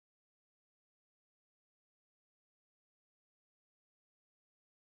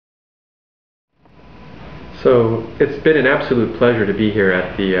So it's been an absolute pleasure to be here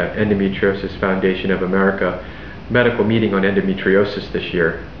at the Endometriosis Foundation of America medical meeting on endometriosis this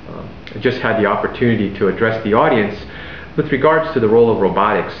year. I just had the opportunity to address the audience with regards to the role of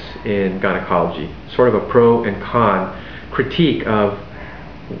robotics in gynecology, sort of a pro and con critique of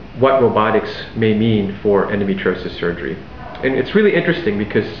what robotics may mean for endometriosis surgery. And it's really interesting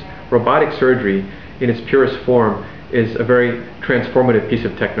because robotic surgery in its purest form is a very transformative piece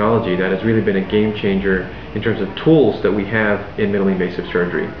of technology that has really been a game changer in terms of tools that we have in minimally invasive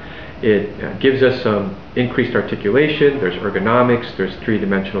surgery. It gives us some increased articulation, there's ergonomics, there's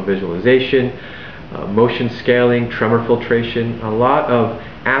three-dimensional visualization, motion scaling, tremor filtration, a lot of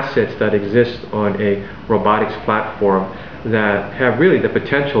assets that exist on a robotics platform that have really the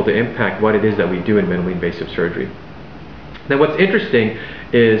potential to impact what it is that we do in minimally invasive surgery. Now what's interesting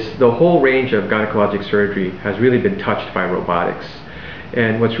is the whole range of gynecologic surgery has really been touched by robotics.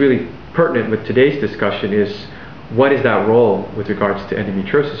 And what's really pertinent with today's discussion is what is that role with regards to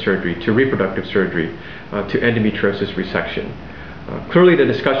endometriosis surgery, to reproductive surgery, to endometriosis resection. Clearly the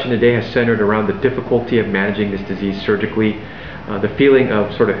discussion today has centered around the difficulty of managing this disease surgically, the feeling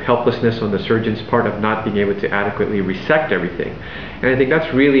of sort of helplessness on the surgeon's part of not being able to adequately resect everything. And I think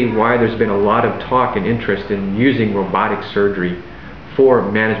that's really why there's been a lot of talk and interest in using robotic surgery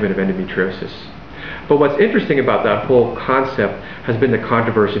for management of endometriosis. But what's interesting about that whole concept has been the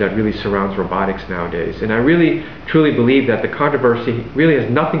controversy that really surrounds robotics nowadays. And I really truly believe that the controversy really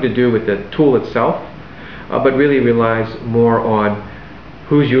has nothing to do with the tool itself, but really relies more on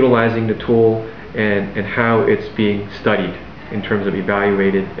who's utilizing the tool and how it's being studied in terms of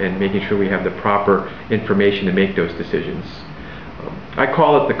evaluated and making sure we have the proper information to make those decisions. I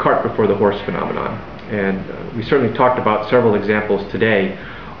call it the cart before the horse phenomenon. And we certainly talked about several examples today,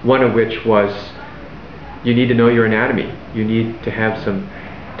 one of which was you need to know your anatomy. You need to have some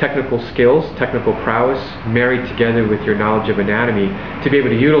technical skills, technical prowess, married together with your knowledge of anatomy to be able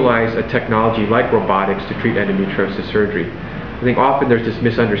to utilize a technology like robotics to treat endometriosis surgery. I think often there's this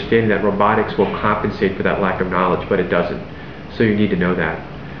misunderstanding that robotics will compensate for that lack of knowledge, but it doesn't. So you need to know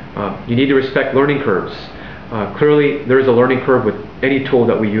that. You need to respect learning curves. Clearly there is a learning curve with any tool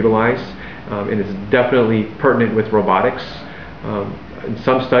that we utilize, and it's definitely pertinent with robotics. In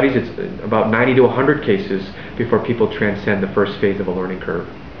some studies it's about 90 to 100 cases before people transcend the first phase of a learning curve.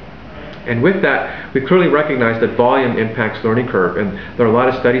 And with that, we clearly recognize that volume impacts learning curve, and there are a lot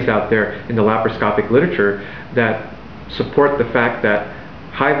of studies out there in the laparoscopic literature that support the fact that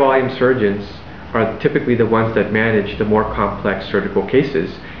high volume surgeons are typically the ones that manage the more complex surgical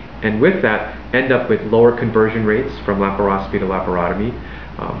cases, and with that end up with lower conversion rates from laparoscopy to laparotomy,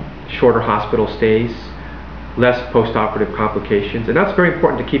 shorter hospital stays, less post-operative complications. And that's very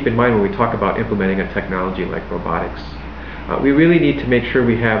important to keep in mind when we talk about implementing a technology like robotics. We really need to make sure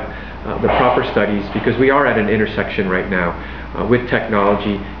we have the proper studies, because we are at an intersection right now with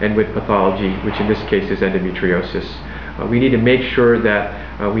technology and with pathology, which in this case is endometriosis. We need to make sure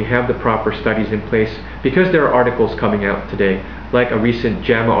that we have the proper studies in place, because there are articles coming out today, like a recent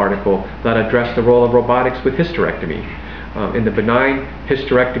JAMA article that addressed the role of robotics with hysterectomy. In the benign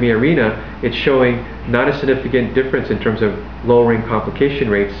hysterectomy arena, it's showing not a significant difference in terms of lowering complication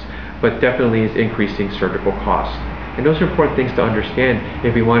rates, but definitely is increasing surgical costs. And those are important things to understand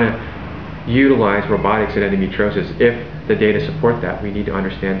if we want to utilize robotics in endometriosis. If the data support that, we need to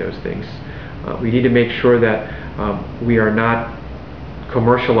understand those things. We need to make sure that we are not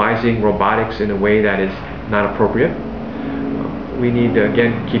commercializing robotics in a way that is not appropriate. We need to,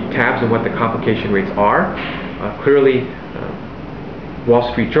 again, keep tabs on what the complication rates are. Clearly,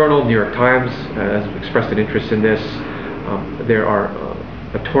 Wall Street Journal, New York Times has expressed an interest in this. There are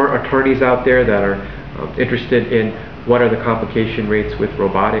attorneys out there that are interested in what are the complication rates with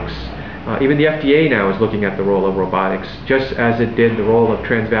robotics. Even the FDA now is looking at the role of robotics, just as it did the role of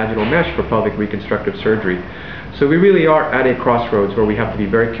transvaginal mesh for pelvic reconstructive surgery. So we really are at a crossroads where we have to be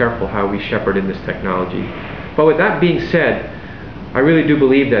very careful how we shepherd in this technology. But with that being said, I really do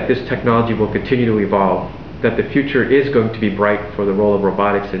believe that this technology will continue to evolve, that the future is going to be bright for the role of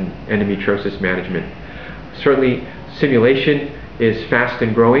robotics in endometriosis management. Certainly simulation is fast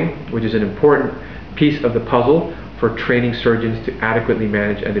and growing, which is an important piece of the puzzle for training surgeons to adequately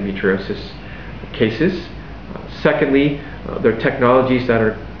manage endometriosis cases. Secondly, there are technologies that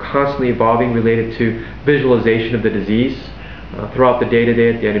are constantly evolving related to visualization of the disease. Throughout the day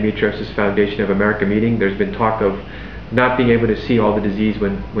today at the Endometriosis Foundation of America meeting, there's been talk of not being able to see all the disease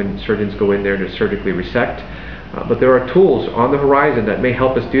when surgeons go in there to surgically resect. But there are tools on the horizon that may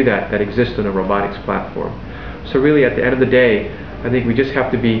help us do that exist on a robotics platform. So really at the end of the day, I think we just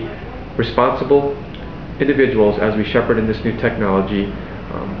have to be responsible individuals as we shepherd in this new technology.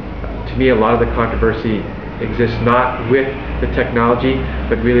 To me, a lot of the controversy exists not with the technology,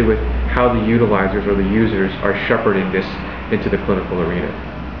 but really with how the utilizers or the users are shepherding this into the clinical arena.